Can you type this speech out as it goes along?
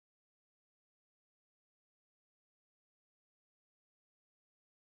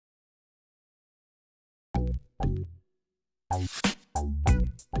The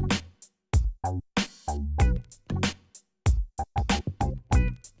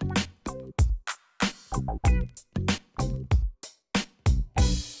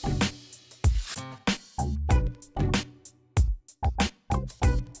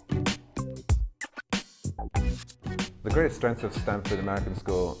greatest strength of Stamford American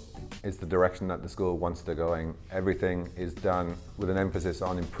School is the direction that the school wants to going. Everything is done with an emphasis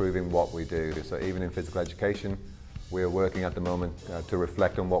on improving what we do. So even in physical education, we are working at the moment to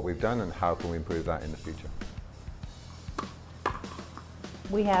reflect on what we've done and how can we improve that in the future.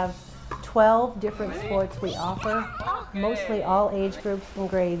 We have 12 different sports we offer, mostly all age groups from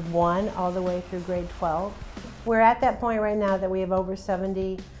grade 1 all the way through grade 12. We're at that point right now that we have over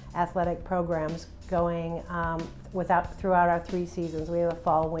 70 athletic programs going throughout our 3 seasons. We have a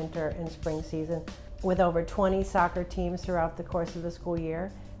fall, winter, and spring season with over 20 soccer teams throughout the course of the school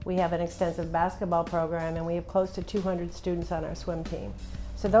year. We have an extensive basketball program, and we have close to 200 students on our swim team.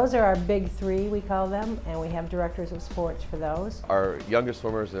 So those are our big 3, we call them, and we have directors of sports for those. Our youngest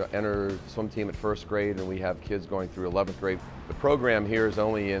swimmers enter the swim team at 1st grade, and we have kids going through 11th grade. The program here is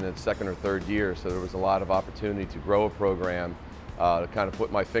only in its 2nd or 3rd year, so there was a lot of opportunity to grow a program, to kind of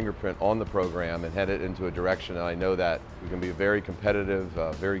put my fingerprint on the program and head it into a direction. And I know that we can be a very competitive,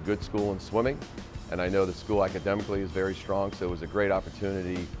 very good school in swimming, and I know the school academically is very strong, so it was a great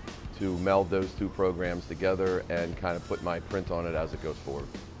opportunity to meld those 2 programs together and kind of put my print on it as it goes forward.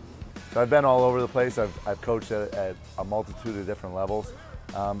 So I've been all over the place. I've coached at a multitude of different levels,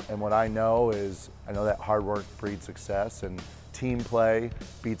 and what I know is that hard work breeds success, and team play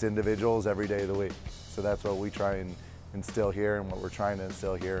beats individuals every day of the week. So that's what we try and instill here, and what we're trying to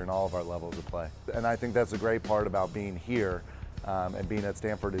instill here in all of our levels of play. And I think that's the great part about being here and being at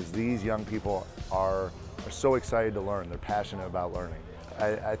Stamford is these young people are so excited to learn. They're passionate about learning.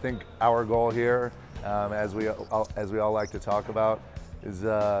 I think our goal here, as we all like to talk about, is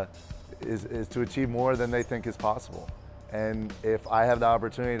to achieve more than they think is possible. And if I have the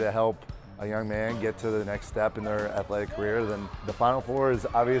opportunity to help a young man get to the next step in their athletic career, then the Final Four is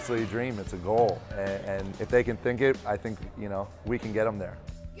obviously a dream, it's a goal. And if they can think it, I think, we can get them there.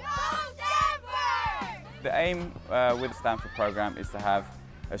 Go Stanford! The aim with the Stamford program is to have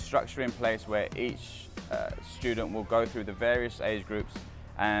a structure in place where each student will go through the various age groups,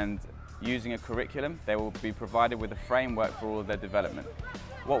 and using a curriculum, they will be provided with a framework for all of their development.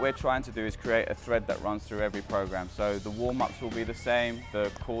 What we're trying to do is create a thread that runs through every program. So the warm-ups will be the same,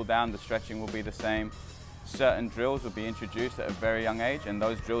 the cool down, the stretching will be the same. Certain drills will be introduced at a very young age, and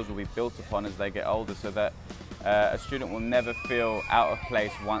those drills will be built upon as they get older, so that a student will never feel out of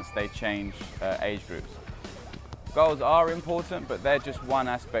place once they change age groups. Goals are important, but they're just one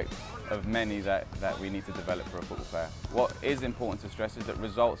aspect of many that we need to develop for a football player. What is important to stress is that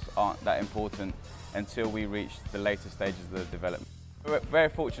results aren't that important until we reach the later stages of the development. We're very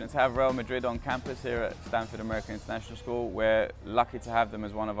fortunate to have Real Madrid on campus here at Stamford American International School. We're lucky to have them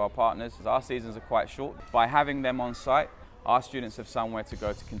as one of our partners. Our seasons are quite short. By having them on site, our students have somewhere to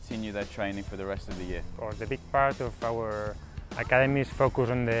go to continue their training for the rest of the year. For the big part of our academy is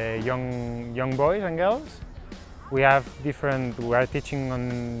focused on the young boys and girls. We are teaching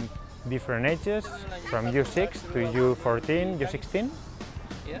on different ages, from U6 to U14, U16.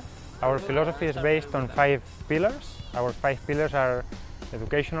 Our philosophy is based on 5 pillars. Our 5 pillars are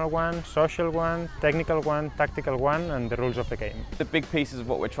educational one, social one, technical one, tactical one, and the rules of the game. The big pieces of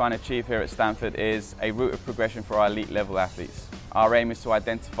what we're trying to achieve here at Stamford is a route of progression for our elite level athletes. Our aim is to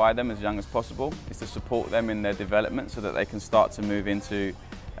identify them as young as possible, is to support them in their development so that they can start to move into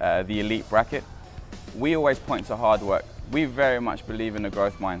the elite bracket. We always point to hard work. We very much believe in a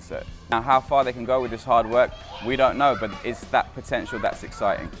growth mindset. Now, how far they can go with this hard work, we don't know, but it's that potential that's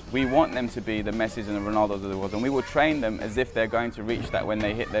exciting. We want them to be the Messis and the Ronaldos of the world, and we will train them as if they're going to reach that when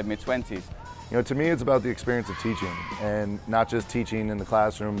they hit their mid-20s. To me, it's about the experience of teaching, and not just teaching in the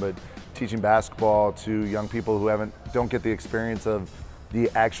classroom, but teaching basketball to young people who don't get the experience of the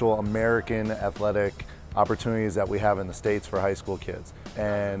actual American athletic opportunities that we have in the States for high school kids.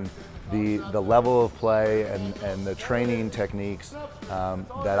 And the level of play and the training techniques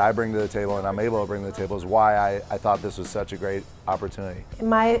that I bring to the table and I'm able to bring to the table is why I thought this was such a great opportunity.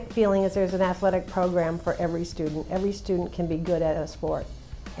 My feeling is there's an athletic program for every student. Every student can be good at a sport.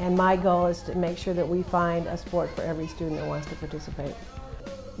 And my goal is to make sure that we find a sport for every student that wants to participate.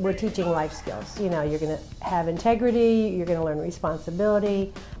 We're teaching life skills. You're going to have integrity, you're going to learn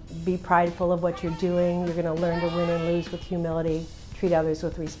responsibility, be prideful of what you're doing, you're going to learn to win and lose with humility, treat others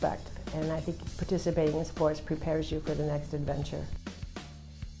with respect. And I think participating in sports prepares you for the next adventure.